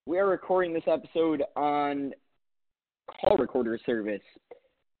we are recording this episode on call recorder service,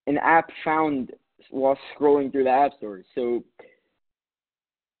 an app found while scrolling through the app store. So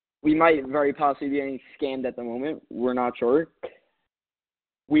we might very possibly be getting scammed at the moment. We're not sure.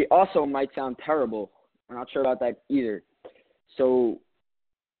 We also might sound terrible. We're not sure about that either. So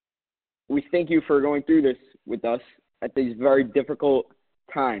we thank you for going through this with us at these very difficult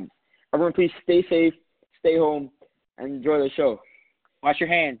times. Everyone, please stay safe, stay home, and enjoy the show. Wash your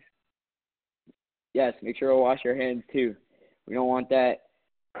hands. Yes, make sure to wash your hands too. We don't want that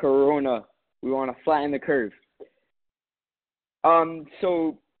corona. We want to flatten the curve.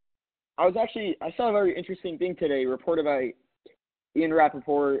 So I saw a very interesting thing today reported by Ian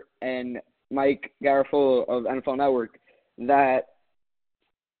Rappaport and Mike Garafolo of NFL Network that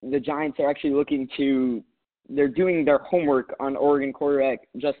the Giants are actually they're doing their homework on Oregon quarterback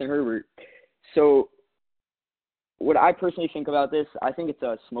Justin Herbert. So what I personally think about this, I think it's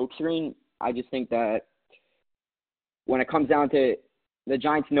a smokescreen. I just think that when it comes down to it, the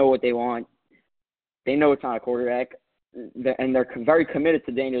Giants know what they want. They know it's not a quarterback, and they're very committed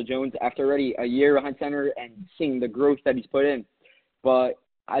to Daniel Jones after already a year behind center and seeing the growth that he's put in. But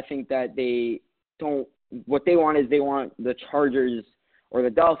I think that what they want is they want the Chargers or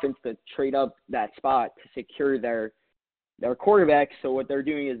the Dolphins to trade up that spot to secure their quarterback. So what they're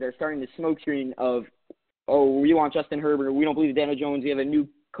doing is they're starting the smokescreen of, oh, we want Justin Herbert. We don't believe Daniel Jones. We have a new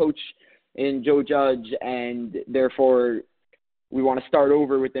coach in Joe Judge, and therefore we want to start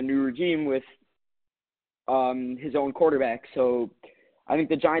over with the new regime with his own quarterback. So I think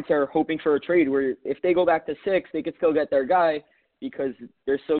the Giants are hoping for a trade where if they go back to 6, they could still get their guy because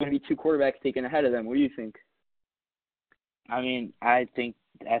there's still going to be 2 quarterbacks taken ahead of them. What do you think? I mean, I think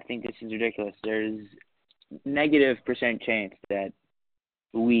this is ridiculous. There's -% chance that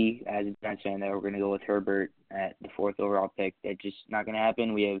we, as a Giants fan, that we're going to go with Herbert at the 4th overall pick. That's just not going to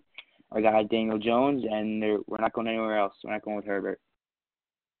happen. We have our guy Daniel Jones, and we're not going anywhere else. We're not going with Herbert.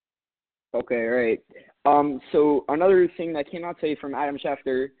 Okay, all right. So another thing that came out today from Adam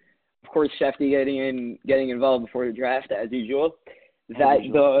Schefter, of course, Schefter getting involved before the draft as usual, that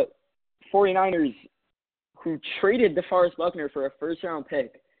the 49ers who traded DeForest Buckner for a first-round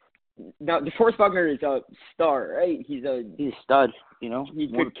pick. Now, DeForest Buckner is a star, right? He's a stud, you know. He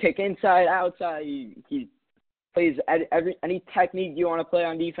could kick inside, outside. He plays any technique you want to play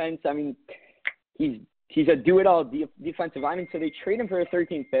on defense. I mean, he's a do-it-all defensive lineman. So they trade him for a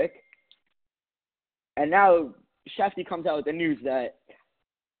 13th pick. And now Schefter comes out with the news that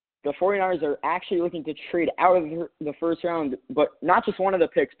the 49ers are actually looking to trade out of the first round, but not just one of the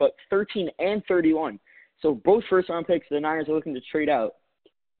picks, but 13 and 31. So both first-round picks, the Niners are looking to trade out.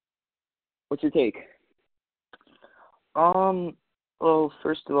 What's your take? Well,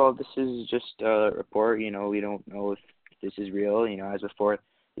 first of all, this is just a report. You know, we don't know if this is real. You know, as before,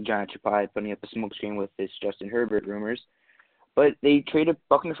 the Giants are probably putting up a smoke screen with this Justin Herbert rumors. But they traded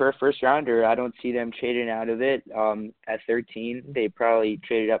Buckner for a first-rounder. I don't see them trading out of it. At 13, they probably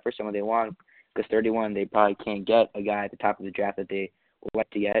traded up for someone they want. Because 31, they probably can't get a guy at the top of the draft that they would like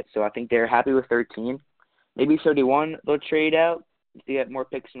to get. So I think they're happy with 13. Maybe 31 they'll trade out to get more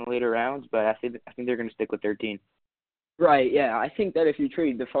picks in the later rounds, but I think they're going to stick with 13. Right, yeah. I think that if you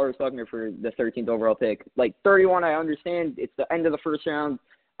trade DeForest Buckner for the 13th overall pick, like 31, I understand it's the end of the first round.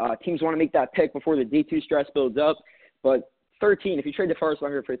 Teams want to make that pick before the day 2 stress builds up. But 13, if you trade DeForest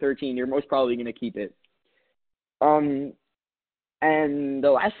Buckner for 13, you're most probably going to keep it. And the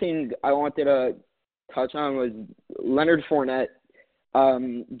last thing I wanted to touch on was Leonard Fournette.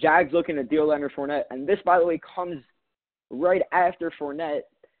 Jags looking to deal Leonard Fournette. And this, by the way, comes right after Fournette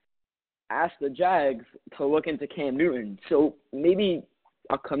asked the Jags to look into Cam Newton. So maybe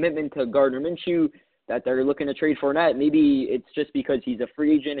a commitment to Gardner Minshew that they're looking to trade Fournette. Maybe it's just because he's a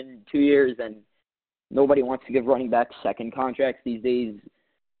free agent in 2 years and nobody wants to give running backs second contracts these days.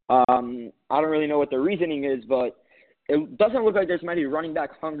 I don't really know what the reasoning is, but it doesn't look like there's many running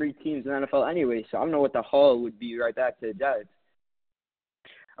back hungry teams in the NFL anyway, so I don't know what the haul would be right back to the Jags.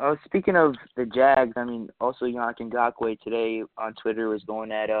 Speaking of the Jags, I mean, also Yannick Ngakoue today on Twitter was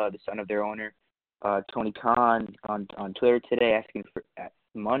going at the son of their owner, Tony Khan, on Twitter today, asking for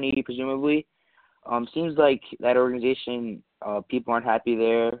money, presumably. Seems like that organization, people aren't happy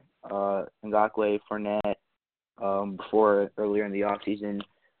there. Ngakoue, Fournette, before earlier in the offseason,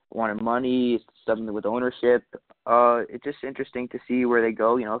 wanted money, something with ownership. It's just interesting to see where they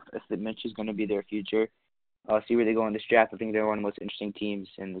go, you know, if the Mitch is going to be their future. See where they go in this draft. I think they're one of the most interesting teams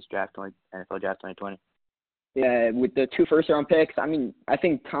in this draft, NFL Draft 2020. Yeah, with the 2 first-round picks, I mean, I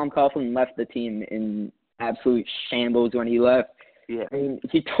think Tom Coughlin left the team in absolute shambles when he left. Yeah. I mean,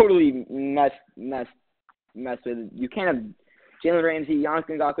 he totally messed with it. You can't have Jalen Ramsey, Giannis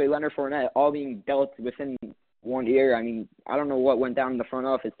Ngakwe, Leonard Fournette, all being dealt within 1 year. I mean, I don't know what went down in the front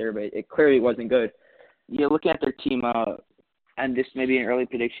office there, but it clearly wasn't good. Yeah, looking at their team, and this may be an early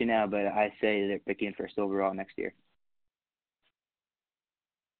prediction now, but I say they're picking first overall next year.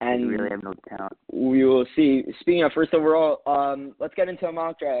 And they really have no talent. We will see. Speaking of first overall, let's get into a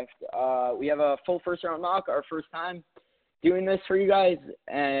mock draft. We have a full first-round mock, our first time doing this for you guys,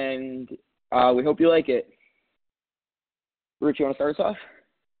 and we hope you like it. Rich, you want to start us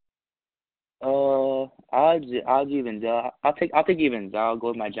off? I'll do evens. I'll take evens. I'll go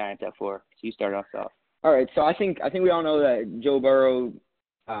with my Giants at 4. So you start us off. All right. So I think we all know that Joe Burrow,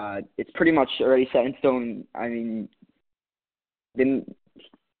 it's pretty much already set in stone. I mean,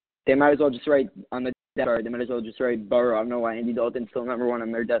 they might as well just write on the depth chart. They might as well just write Burrow. I don't know why Andy Dalton's still number 1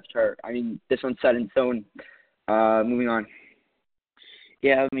 on their depth chart. I mean, this one's set in stone. Moving on.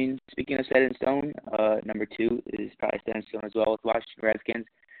 Yeah, I mean, speaking of set in stone, number 2 is probably set in stone as well with Washington Redskins.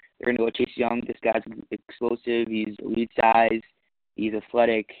 They're going to go with Chase Young. This guy's explosive. He's elite size. He's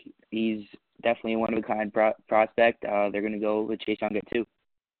athletic. He's definitely a one-of-a-kind prospect. They're going to go with Chase Young at 2.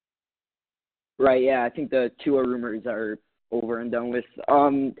 Right, yeah. I think the Tua rumors are over and done with.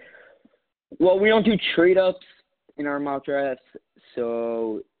 Well, we don't do trade-ups in our mock drafts,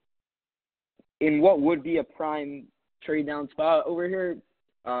 so in what would be a prime trade-down spot over here,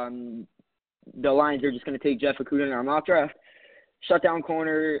 the Lions are just going to take Jeff Okudah in our mock draft. Shutdown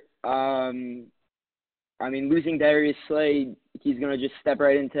corner, I mean, losing Darius Slay, he's going to just step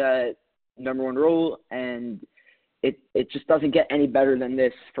right into that number 1 role, and it just doesn't get any better than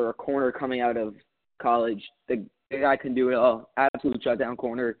this for a corner coming out of college. The guy can do it all. Absolute shutdown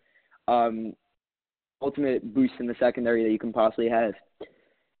corner. Ultimate boost in the secondary that you can possibly have.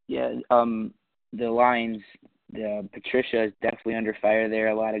 Yeah, the Lions, Patricia is definitely under fire there.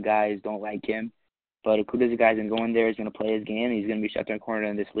 A lot of guys don't like him. But Okudah's a guy who's going there. He's going to play his game. He's going to be shutdown corner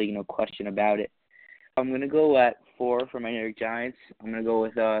in this league, no question about it. I'm going to go at 4 for my New York Giants. I'm going to go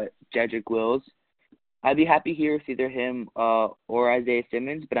with Jedrick Wills. I'd be happy here with either him or Isaiah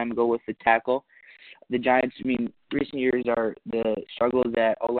Simmons, but I'm going to go with the tackle. The Giants, I mean, recent years the struggles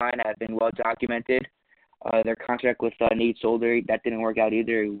at O-line have been well documented. Their contract with Nate Solder, that didn't work out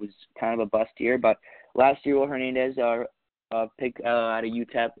either. It was kind of a bust year. But last year, Will Hernandez, pick out of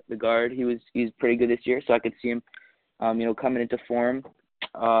UTEP, the guard, he's pretty good this year. So I could see him, coming into form.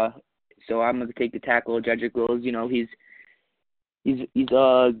 So I'm going to take the tackle, Jedrick Wills. You know, he's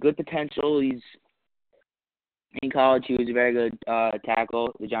good potential. He's in college. He was a very good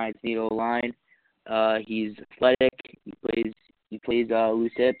tackle. The Giants need a line. He's athletic. He plays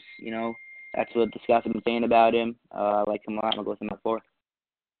loose hips. You know, that's what the scouts have been saying about him. I like him a lot. I'm gonna go with him at 4.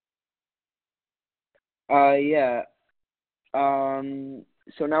 Yeah.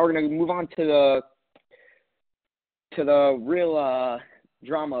 So now we're gonna move on to the real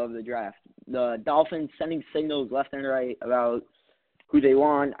drama of the draft. The Dolphins sending signals left and right about who they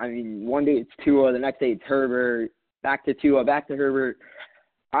want. I mean, one day it's Tua, the next day it's Herbert, back to Tua, back to Herbert.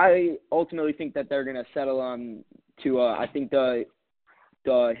 I ultimately think that they're gonna settle on Tua. I think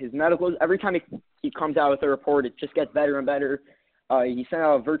his medicals, every time he comes out with a report, it just gets better and better. He sent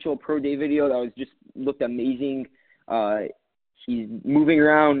out a virtual pro day video that looked amazing. He's moving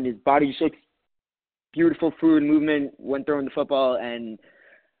around. His body just looks beautiful, fluid movement when throwing the football, and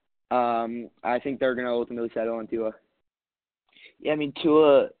I think they're going to ultimately settle on Tua. Yeah, I mean,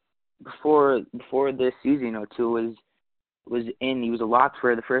 Tua, before this season, Tua was in. He was a lock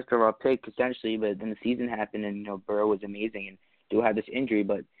for the first overall pick, essentially, but then the season happened, and, Burrow was amazing, and Tua had this injury,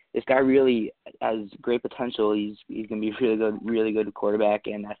 but this guy really has great potential. He's going to be really good quarterback,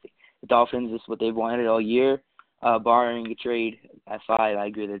 and I think the Dolphins, this is what they've wanted all year. Barring a trade at 5, I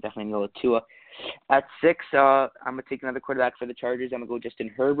agree. They're definitely going to go with Tua. At 6, I'm going to take another quarterback for the Chargers. I'm going to go Justin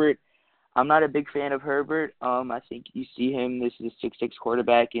Herbert. I'm not a big fan of Herbert. I think you see him. This is a 6'6"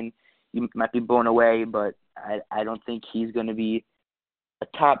 quarterback, and you might be blown away, but I don't think he's going to be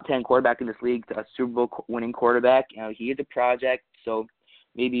a top 10 quarterback in this league, a Super Bowl winning quarterback. He is a project, so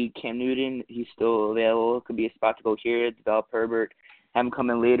maybe Cam Newton, he's still available. It could be a spot to go here, develop Herbert, have him come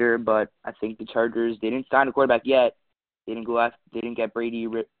in later. But I think the Chargers, they didn't sign a quarterback yet. They didn't get Brady.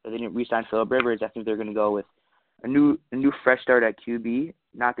 They didn't re-sign Phillip Rivers. I think they're going to go with a new fresh start at QB.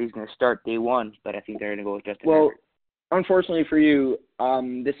 Not that he's going to start day 1, but I think they're going to go with Justin Herbert. Unfortunately for you,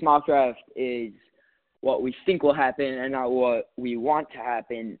 this mock draft is what we think will happen and not what we want to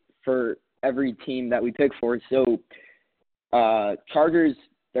happen for every team that we pick for. So Chargers,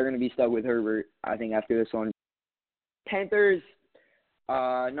 they're going to be stuck with Herbert, I think, after this one. Panthers,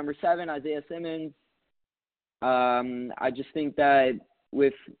 number 7, Isaiah Simmons. I just think that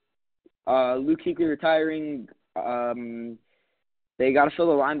with Luke Kuechly retiring, they got to fill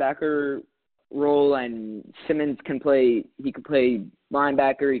the linebacker role, and Simmons can play. He could play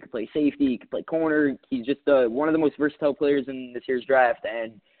linebacker. He could play safety. He could play corner. He's just one of the most versatile players in this year's draft.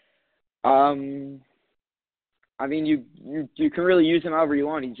 And I mean, you can really use him however you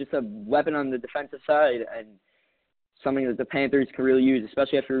want. He's just a weapon on the defensive side, and something that the Panthers can really use,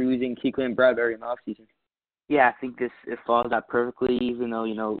 especially after losing Kuechly and Bradbury in the offseason. Yeah, I think it falls out perfectly, even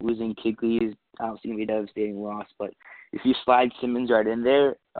though, losing Kuechly is obviously going to be a devastating loss. But if you slide Simmons right in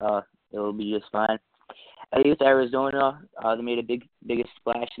there, it'll be just fine. I think with Arizona, they made a biggest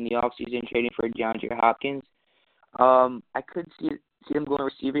splash in the offseason trading for DeAndre Hopkins. I could see them going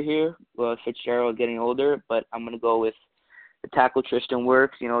receiver here, Fitzgerald getting older, but I'm going to go with the tackle Tristan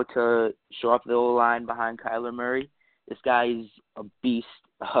Wirfs, to show off the O-line behind Kyler Murray. This guy is a beast.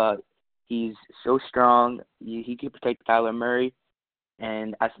 He's so strong. He can protect Kyler Murray,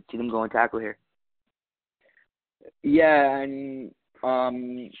 and I see them going tackle here. Yeah, and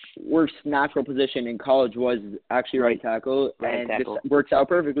Wirfs' natural position in college was actually right tackle, and this works out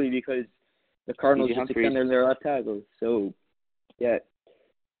perfectly because the Cardinals just extended their left tackle. So, yeah.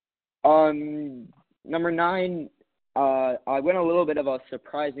 Number 9, I went a little bit of a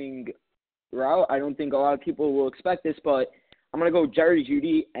surprising route. I don't think a lot of people will expect this, but I'm going to go Jerry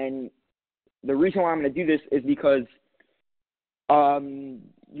Jeudy, and the reason why I'm going to do this is because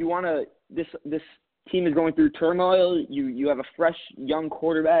this team is going through turmoil. You have a fresh young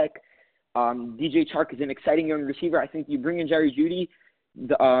quarterback. DJ Chark is an exciting young receiver. I think you bring in Jerry Jeudy,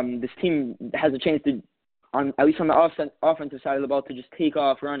 this team has a chance to, at least on the offensive side of the ball, to just take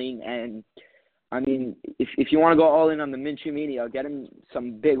off running. And I mean, if you want to go all in on the Minshew mania, get him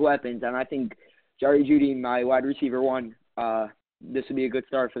some big weapons. And I think Jerry Jeudy, my wide receiver 1, this would be a good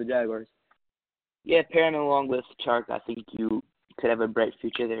start for the Jaguars. Yeah, pairing along with Chark, I think you could have a bright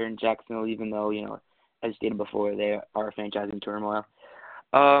future there in Jacksonville, even though, as stated before, they are a franchise in turmoil.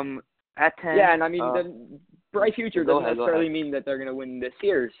 At 10. Yeah, and I mean, the bright future doesn't necessarily mean that they're going to win this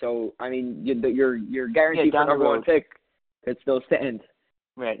year. So, I mean, you're guaranteed for number 1 pick could still stand.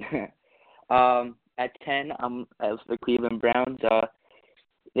 Right. At 10, as the Cleveland Browns,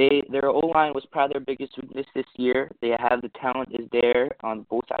 their O-line was probably their biggest weakness this year. They have the talent is there on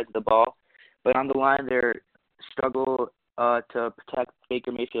both sides of the ball, but on the line, their struggle to protect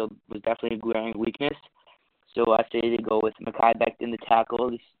Baker Mayfield was definitely a glaring weakness. So I say they go with Mekhi Becton, the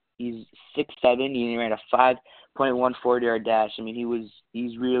tackle. He's 6'7". He ran a 5.1 40-yard dash. I mean,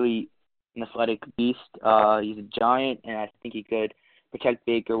 he's really an athletic beast. He's a giant, and I think he could protect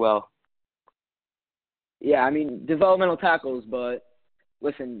Baker well. Yeah, I mean, developmental tackles, but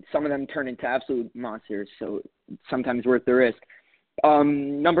listen, some of them turn into absolute monsters, so sometimes worth the risk.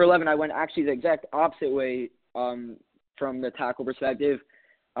 Number 11, I went actually the exact opposite way from the tackle perspective.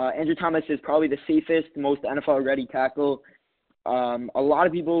 Andrew Thomas is probably the safest, most NFL-ready tackle. A lot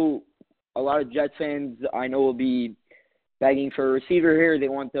of Jets fans I know will be begging for a receiver here. They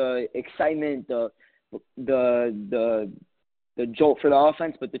want the excitement, the jolt for the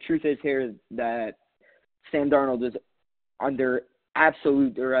offense. But the truth is here that Sam Darnold was under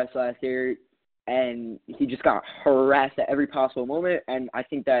absolute duress last year, and he just got harassed at every possible moment. And I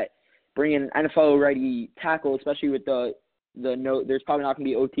think that bringing an NFL-ready tackle, especially with there's probably not going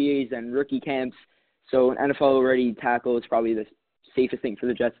to be OTAs and rookie camps, so an NFL-ready tackle is probably the safest thing for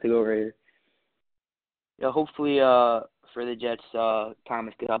the Jets to go right here. Yeah, hopefully for the Jets,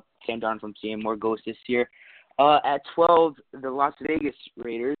 Thomas could help Sam Darnold from seeing more ghosts this year. At 12, the Las Vegas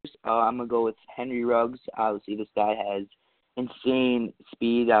Raiders, I'm going to go with Henry Ruggs. Obviously, this guy has insane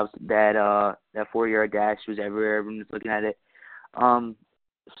speed. That 4-yard dash was everywhere. Everyone was looking at it.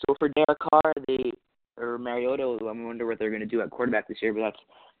 So for Derek Carr, or Mariota, I wonder what they're going to do at quarterback this year, but that's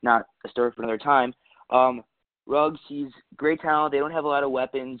not a story for another time. Ruggs, he's great talent. They don't have a lot of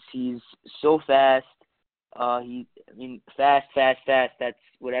weapons. He's so fast. Fast. That's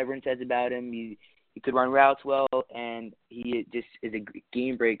what everyone says about him. He could run routes well, and he just is a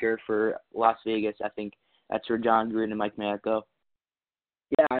game breaker for Las Vegas. I think that's where John Gruden and Mike Mayock go.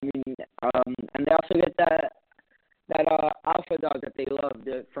 Yeah, I mean, and they also get that alpha dog that they love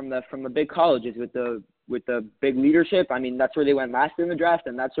from the big colleges with the big leadership. I mean, that's where they went last in the draft,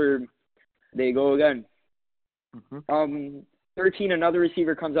 and that's where they go again. Mm-hmm. 13, another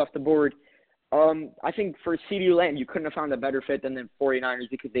receiver comes off the board. I think for CeeDee Lamb, you couldn't have found a better fit than the 49ers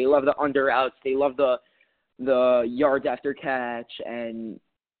because they love the under outs, they love the yards after catch, and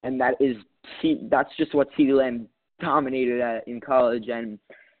that's just what CeeDee Lamb dominated at in college. And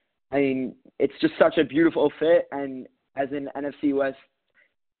I mean, it's just such a beautiful fit. And as an NFC West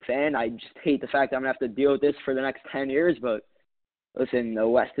fan, I just hate the fact that I'm gonna have to deal with this for the next 10 years. But listen, the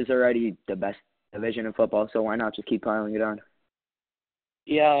West is already the best division in football, so why not just keep piling it on?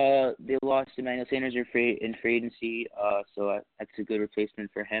 Yeah, they lost Emmanuel Sanders in free agency, so that's a good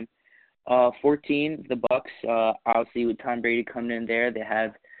replacement for him. 14, the Bucks. Obviously, with Tom Brady coming in there, they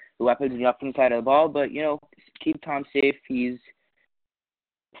have the weapons on the offensive side of the ball. But keep Tom safe. He's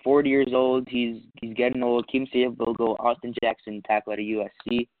 40 years old. He's getting old. Keep him safe. They'll go Austin Jackson, tackle out of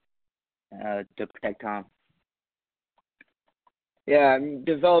USC, to protect Tom. Yeah, I mean,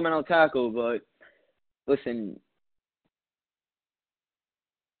 developmental tackle, but listen,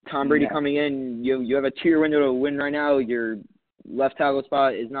 Tom Brady coming in, you have a 2-year window to win right now. Your left tackle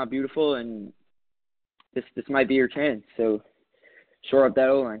spot is not beautiful, and this might be your chance. So shore up that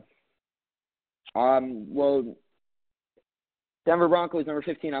O-line. Well, Denver Broncos number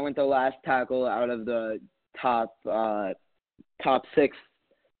 15. I went the last tackle out of the top 6,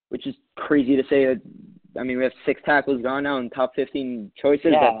 which is crazy to say. I mean, we have 6 tackles gone now in top 15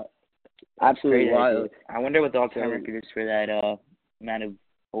 choices. Yeah, that's absolutely wild. I wonder what the all-time record is for that amount of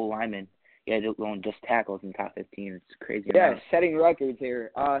O linemen. Yeah, they're going just tackles in top 15. It's crazy. Yeah, amount. setting records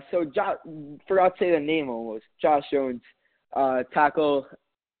here. So forgot to say the name almost. Josh Jones, tackle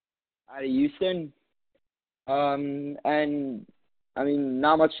out of Houston. And I mean,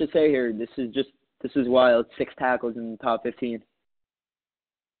 not much to say here. This is wild. 6 tackles in the top 15.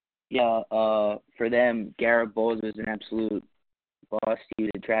 Yeah, for them, Garrett Bowles was an absolute boss. He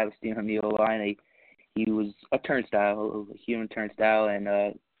was a travesty on the O-line. He was a turnstile, a human turnstile,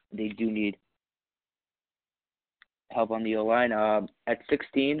 and they do need help on the O-line. At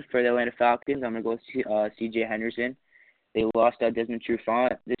 16 for the Atlanta Falcons, I'm going to go C.J. Henderson. They lost Desmond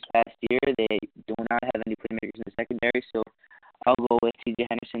Trufant this past year. They do not have any playmakers in the secondary, so I'll go with C.J.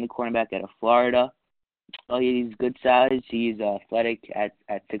 Henderson, the cornerback out of Florida. He's good size. He's athletic at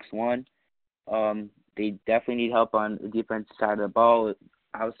 6'1". They definitely need help on the defensive side of the ball.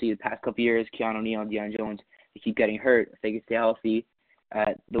 Obviously, the past couple years, Keanu Neal and Deion Jones, they keep getting hurt. If they can stay healthy,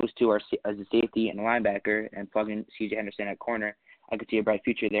 those two are as a safety and a linebacker, and plugging C.J. Henderson at corner, I could see a bright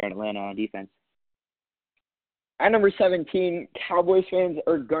future there in Atlanta on defense. At number 17, Cowboys fans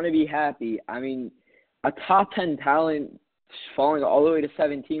are going to be happy. I mean, a top 10 talent falling all the way to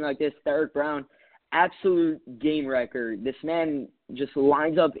 17 like this, Derek Brown, absolute game record. This man just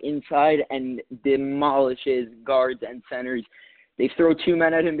lines up inside and demolishes guards and centers. They throw 2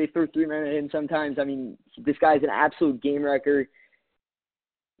 men at him. They throw 3 men at him sometimes. I mean, this guy's an absolute game record.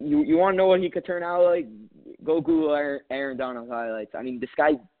 You want to know what he could turn out like? Go Google Aaron Donald highlights. I mean, this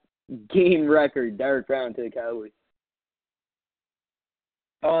guy, game record, Derek Brown to the Cowboys.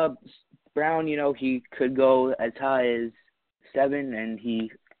 Brown, he could go as high as 7, and he's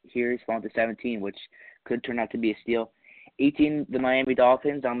fallen to 17, which could turn out to be a steal. 18, the Miami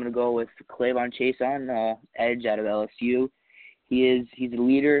Dolphins. I'm going to go with Clavon Chason, edge out of LSU. He's a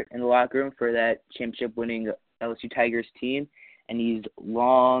leader in the locker room for that championship-winning LSU Tigers team, and he's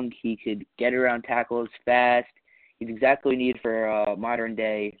long. He could get around tackles fast. He's exactly what we need for a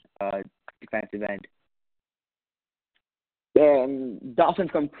modern-day defensive end. Yeah, and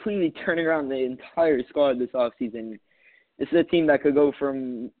Dolphins completely turning around the entire squad this offseason. This is a team that could go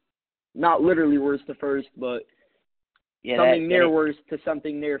from not literally worst to first, but something near worst to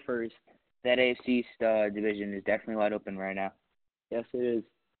something near first. That AFC East division is definitely wide open right now. Yes, it is.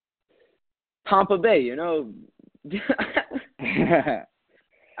 Tampa Bay,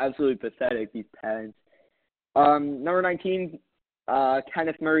 absolutely pathetic, these Pats. Number 19,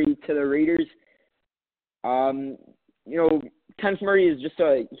 Kenneth Murray to the Raiders. Kenneth Murray is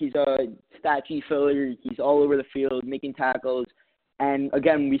he's a stat sheet filler. He's all over the field making tackles. And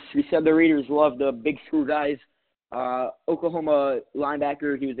again, we said the Raiders love the big school guys. Oklahoma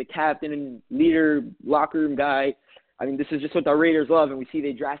linebacker, he was a captain and leader, locker room guy. I mean, this is just what the Raiders love, and we see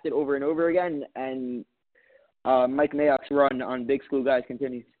they draft it over and over again. And Mike Mayock's run on big school guys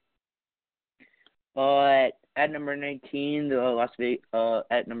continues. At number 19,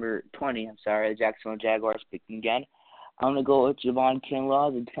 at number 20, the Jacksonville Jaguars picking again. I'm going to go with Javon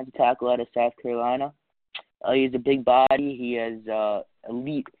Kinlaw, the defensive tackle out of South Carolina. He's a big body. He has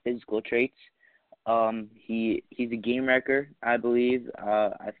elite physical traits. He's a game wrecker, I believe.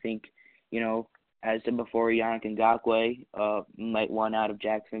 I think, as I said before, Yannick Ngakoue might want out of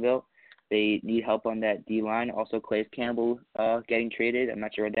Jacksonville. They need help on that D-line. Also, Calais Campbell getting traded. I'm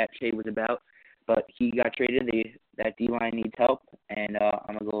not sure what that trade was about, but he got traded. That D-line needs help, and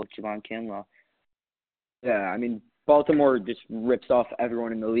I'm going to go with Javon Kinlaw. Yeah, I mean, Baltimore just rips off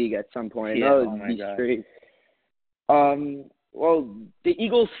everyone in the league at some point. Yeah, oh my God. Well, the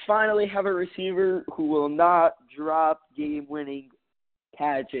Eagles finally have a receiver who will not drop game-winning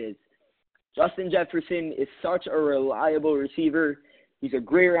catches. Justin Jefferson is such a reliable receiver. He's a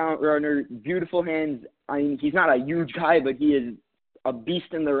great route runner, beautiful hands. I mean, he's not a huge guy, but he is a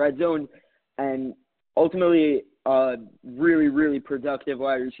beast in the red zone, and ultimately a really, really productive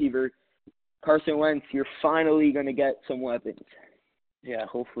wide receiver. Carson Wentz, you're finally going to get some weapons. Yeah,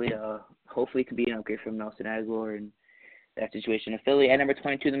 hopefully it could be an upgrade from Nelson Aguilar and that situation in Philly. At number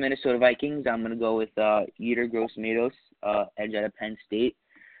 22, the Minnesota Vikings. I'm going to go with Yetur Gross-Matos, edge out of Penn State.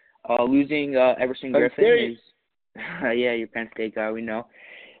 Losing Everson Griffin is yeah, your Penn State guy, we know.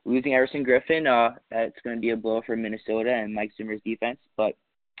 Losing Everson Griffin, that's going to be a blow for Minnesota and Mike Zimmer's defense. But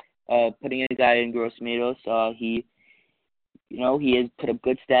putting in a guy in Gross-Matos, he has put up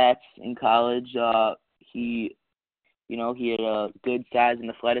good stats in college. He had a good size and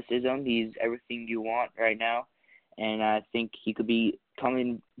athleticism. He's everything you want right now. And I think he could be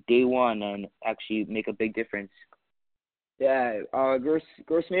coming day one and actually make a big difference. Yeah,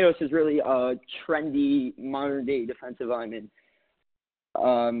 Gross-Matos is really a trendy modern-day defensive lineman.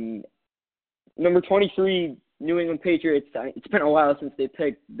 Number 23, New England Patriots. It's been a while since they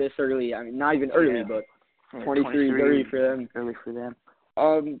picked this early. I mean, not even early, but 23 is early for them. Early for them.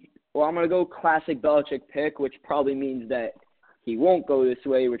 Well, I'm going to go classic Belichick pick, which probably means that he won't go this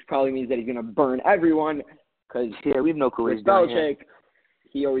way, which probably means that he's going to burn everyone. Because we have no clue what he's doing. Belichick,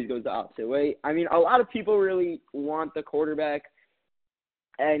 he always goes the opposite way. I mean, a lot of people really want the quarterback,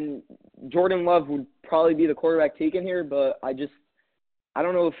 and Jordan Love would probably be the quarterback taken here, but I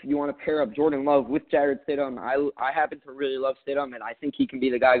don't know if you want to pair up Jordan Love with Jared Stidham. I happen to really love Stidham, and I think he can be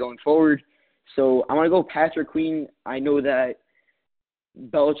the guy going forward. So I'm going to go Patrick Queen. I know that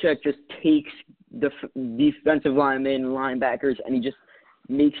Belichick just takes the defensive linemen, linebackers, and he just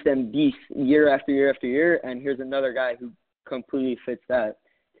makes them beasts year after year after year. And here's another guy who completely fits that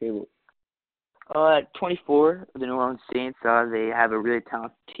table. At 24, the New Orleans Saints, they have a really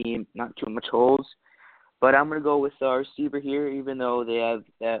talented team, not too much holes. But I'm going to go with our receiver here, even though they have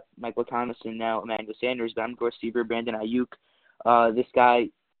that Michael Thomas and now Emmanuel Sanders. But I'm going to go receiver Brandon Ayuk. This guy,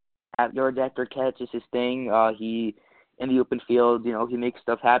 at yards after catch is his thing. He, in the open field, he makes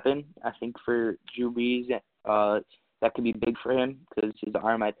stuff happen. I think for Drew Brees, that could be big for him because his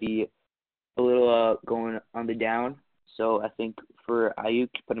arm might be a little going on the down. So I think for Ayuk,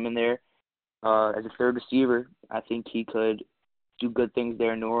 put him in there as a third receiver. I think he could do good things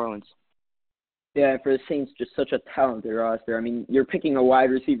there in New Orleans. Yeah, for the Saints, just such a talented roster. I mean, you're picking a wide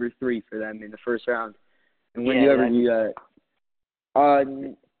receiver 3 for them in the first round. And when you ever do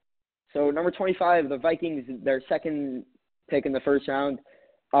that. So number 25, the Vikings, their second pick in the first round.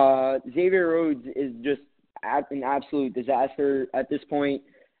 Xavier Rhodes is just an absolute disaster at this point.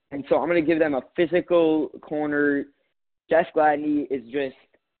 And so I'm going to give them a physical corner. Jeff Gladney is just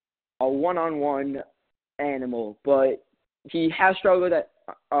a one-on-one animal, but he has struggled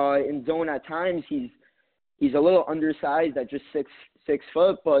in zone at times. He's a little undersized at just 6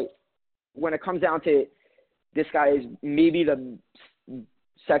 foot, but when it comes down to it, this guy is maybe the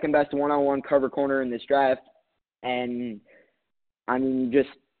second best one-on-one cover corner in this draft. And I mean, just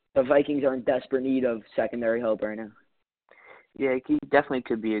the Vikings are in desperate need of secondary help right now. Yeah, he definitely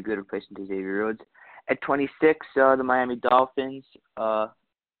could be a good replacement to Xavier Rhodes. At 26, the Miami Dolphins,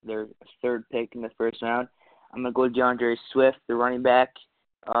 their third pick in the first round. I'm gonna go DeAndre Swift, the running back.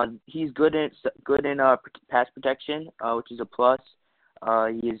 He's good in pass protection, which is a plus.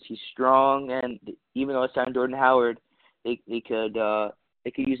 He's strong, and even though it's on Jordan Howard, they could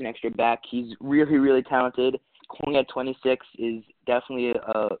use an extra back. He's really, really talented. Going at 26 is definitely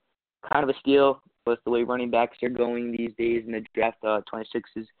a kind of a steal with the way running backs are going these days in the draft. 26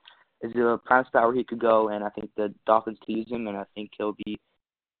 is a prime spot where he could go, and I think the Dolphins could use him, and I think he'll be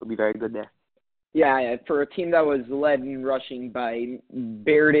very good there. Yeah, for a team that was led in rushing by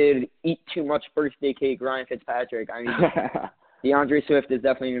bearded, eat too much birthday cake Ryan Fitzpatrick, I mean, DeAndre Swift is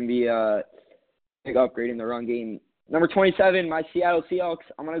definitely going to be a big upgrade in the run game. Number 27, my Seattle Seahawks.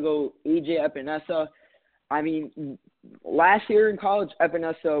 I'm going to go A.J. Epinesa. I mean, last year in college,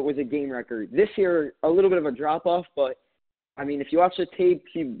 Epinesa was a game record. This year, a little bit of a drop-off, but, I mean, if you watch the tape,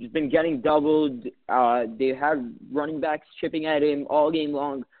 he's been getting doubled. They had running backs chipping at him all game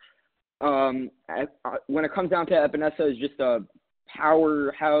long. When it comes down to Epinesa, is just a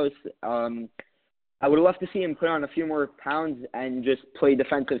powerhouse. I would love to see him put on a few more pounds and just play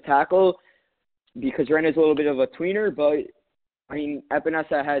defensive tackle because Rena's a little bit of a tweener, but I mean,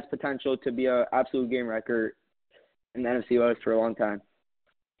 Epinesa has potential to be an absolute game record in the NFC West for a long time.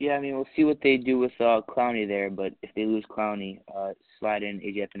 Yeah, I mean, we'll see what they do with Clowney there, but if they lose Clowney, slide in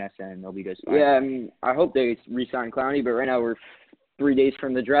A.J. Epinesa and they'll be just fine. Yeah, I mean, I hope they re-sign Clowney, but right now we're 3 days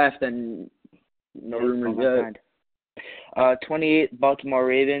from the draft and no rumors yet. 28, Baltimore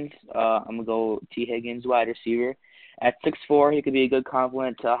Ravens. I'm going to go T. Higgins, wide receiver. At 6'4", he could be a good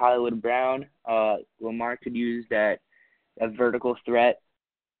complement to Hollywood Brown. Lamar could use that a vertical threat,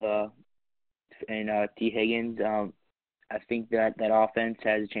 uh, and T. Higgins. I think that offense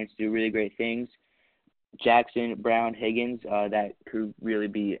has a chance to do really great things. Jackson, Brown, Higgins, that could really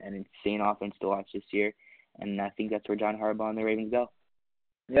be an insane offense to watch this year. And I think that's where John Harbaugh and the Ravens go.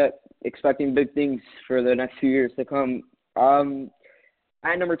 Yeah, expecting big things for the next few years to come.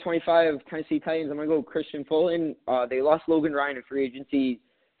 At number 25, Tennessee Titans, I'm going to go Christian Fulton. They lost Logan Ryan in free agency.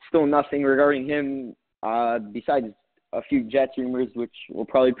 Still nothing regarding him besides a few Jets rumors, which will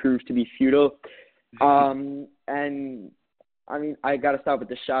probably prove to be futile. And, I mean, I got to stop with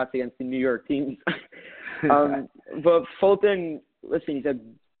the shots against the New York teams. But Fulton, listen, he's a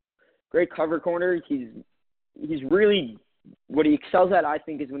great cover corner. He's really – what he excels at, I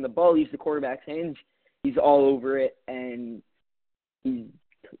think, is when the ball leaves the quarterback's hands, he's all over it, and he's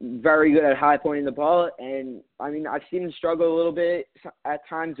very good at high pointing the ball. And, I mean, I've seen him struggle a little bit at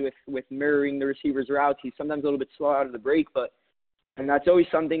times with mirroring the receiver's routes. He's sometimes a little bit slow out of the break, and that's always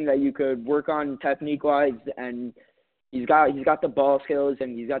something that you could work on technique-wise. And he's got the ball skills,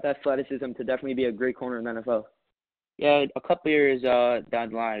 and he's got the athleticism to definitely be a great corner in the NFL. Yeah, a couple years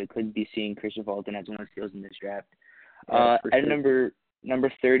down the line, I could be seeing Christian Fulton as one of the steals in this draft. At number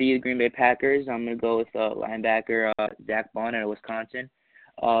 30, the Green Bay Packers, I'm going to go with linebacker Zach Bond out of Wisconsin.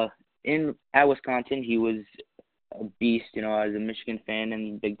 At Wisconsin, he was a beast. You know, as a Michigan fan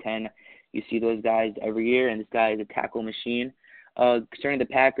in the Big Ten, you see those guys every year, and this guy is a tackle machine. Concerning the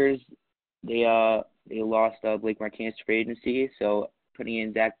Packers, they lost Blake Martinez to free agency, so putting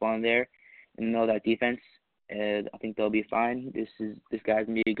in Zach Bond there and know that defense, I think they'll be fine. This guy's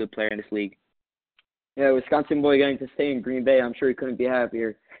gonna be a good player in this league. Yeah, Wisconsin boy getting to stay in Green Bay. I'm sure he couldn't be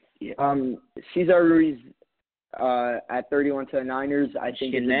happier. Yeah. Cesar Ruiz at 31 to the Niners, I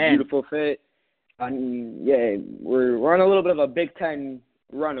think is a beautiful fit. Yeah, we're on a little bit of a Big Ten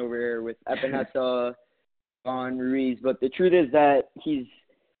run over here with Epinesa on Ruiz, but the truth is that he's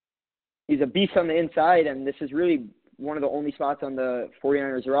a beast on the inside, and this is really one of the only spots on the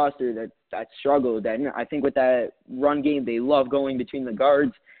 49ers roster that struggled. And I think with that run game, they love going between the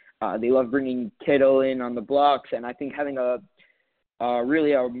guards. They love bringing Kittle in on the blocks, and I think having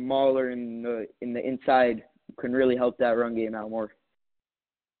really a mauler in the inside can really help that run game out more.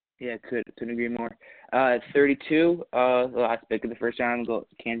 Yeah, couldn't agree more. 32, the last pick of the first round, go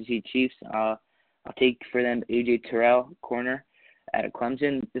Kansas City Chiefs. I'll take for them A.J. Terrell, corner out of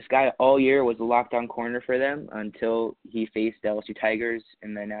Clemson. This guy all year was a lockdown corner for them until he faced the LSU Tigers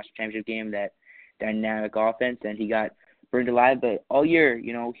in the national championship game, that dynamic offense, and he got burned alive. But all year,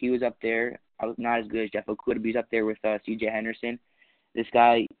 you know, he was up there. I was not as good as Jeff Okuda, but he's up there with C.J. Henderson. This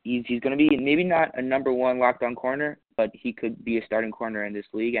guy, he's going to be maybe not a number one lockdown corner, but he could be a starting corner in this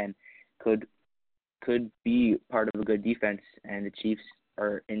league and could be part of a good defense. And the Chiefs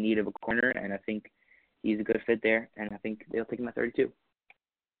are in need of a corner, and I think he's a good fit there, and I think they'll take him at 32.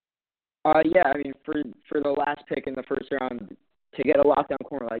 Yeah, I mean, for the last pick in the first round, to get a lockdown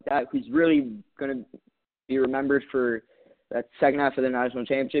corner like that, who's really going to be remembered for that second half of the national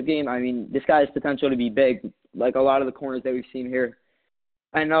championship game, I mean, this guy has potential to be big, like a lot of the corners that we've seen here.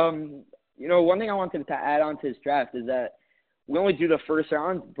 And, you know, one thing I wanted to add on to this draft is that we only do the first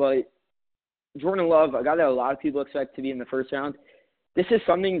round, but Jordan Love, a guy that a lot of people expect to be in the first round, this is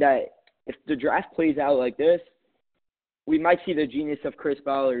something that if the draft plays out like this, we might see the genius of Chris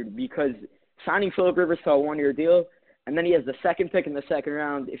Ballard, because signing Phillip Rivers to a one-year deal, and then he has the second pick in the second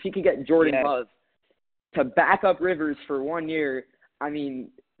round. If he could get Jordan Love to back up Rivers for 1 year, I mean,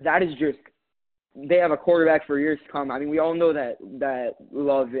 that is just – they have a quarterback for years to come. I mean, we all know that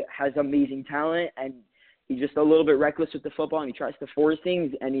Love has amazing talent, and he's just a little bit reckless with the football, and he tries to force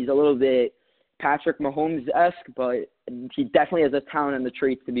things, and he's a little bit Patrick Mahomes-esque, but he definitely has the talent and the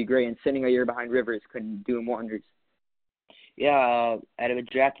traits to be great, and sitting a year behind Rivers could do him wonders. Yeah, out of a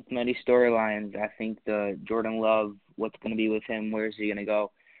draft with many storylines, I think the Jordan Love, what's going to be with him, where is he going to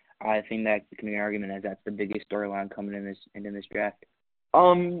go? I think that can be an argument as that's the biggest storyline coming in this draft.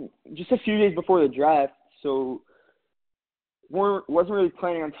 Just a few days before the draft, so wasn't really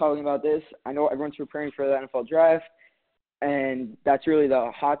planning on talking about this. I know everyone's preparing for the NFL draft, and that's really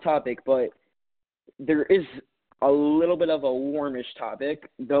the hot topic, but there is a little bit of a warmish topic.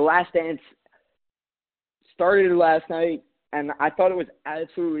 The Last Dance started last night, and I thought it was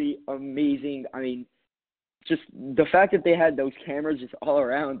absolutely amazing. I mean, just the fact that they had those cameras just all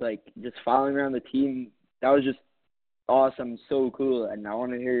around, like just following around the team, that was just awesome, so cool, and I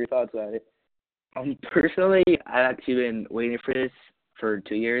want to hear your thoughts about it. Personally, I've actually been waiting for this for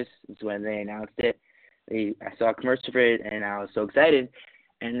 2 years. It's when they announced it. I saw a commercial for it, and I was so excited.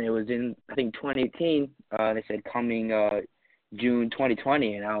 And it was in, I think, 2018. They said coming June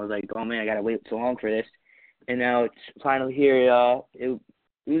 2020, and I was like, oh, man, I got to wait so long for this. and now it's finally here. It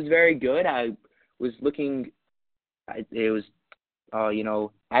was very good. I was looking. It was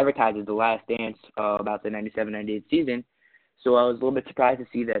advertised as The Last Dance about the 97-98 season. So I was a little bit surprised to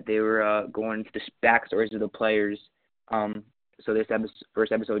see that they were going into the backstories of the players. So this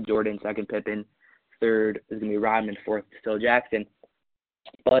first episode, Jordan, second Pippen, third is going to be Rodman, fourth Phil Jackson.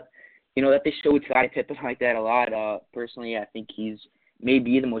 But, that they showed Scottie Pippen like that a lot. Personally, I think he's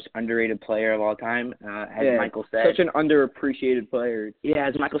maybe the most underrated player of all time, as Michael said. Such an underappreciated player. Yeah,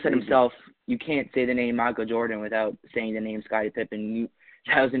 as Michael said himself, you can't say the name Michael Jordan without saying the name Scottie Pippen.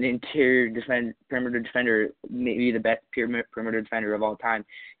 That was an interior perimeter defender, maybe the best perimeter defender of all time.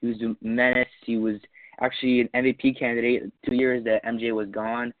 He was a menace. He was actually an MVP candidate 2 years that MJ was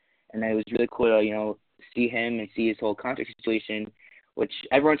gone, and it was really cool to, see him and see his whole contract situation, which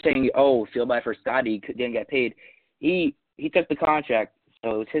everyone's saying, oh, feel bad for Scottie, didn't get paid. He took the contract,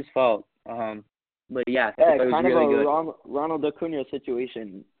 so it was his fault. But yeah, it was kind really of a good. Ronald Acuna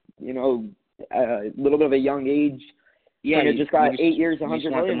situation. A little bit of a young age. Yeah, he just got 8 years,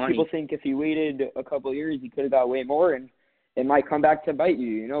 $100 million. Money. People think if he waited a couple of years, he could have got way more, and it might come back to bite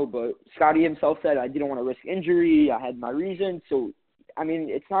you, But Scottie himself said, I didn't want to risk injury. I had my reasons. So,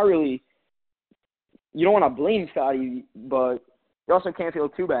 it's not really – you don't want to blame Scottie, but you also can't feel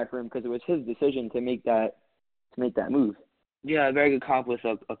too bad for him because it was his decision to make that move. Yeah, a very good comp with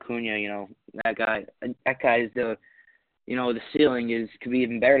Acuna, That guy is the ceiling could be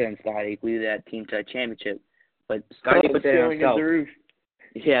even better than Scottie. Could lead that team to a championship. But Scottie put that on himself.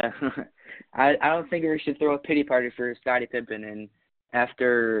 Yeah. I don't think we should throw a pity party for Scottie Pippen. And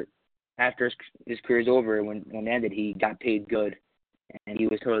after his career's over, when it ended, he got paid good, and he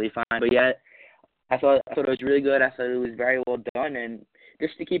was totally fine. But yeah, I thought it was really good. I thought it was very well done. And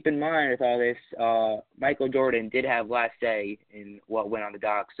just to keep in mind with all this, Michael Jordan did have last say in what went on the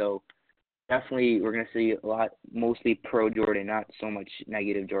dock. So definitely we're going to see a lot, mostly pro Jordan, not so much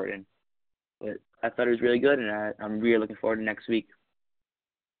negative Jordan. But I thought it was really good, and I'm really looking forward to next week.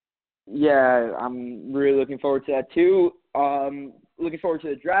 Yeah, I'm really looking forward to that too. Looking forward to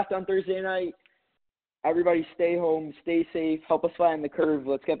the draft on Thursday night. Everybody stay home, stay safe, help us flatten the curve.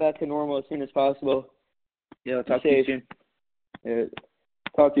 Let's get back to normal as soon as possible. Yeah, talk to you soon.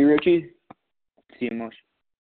 Talk to you, Richie. See you, Mosh.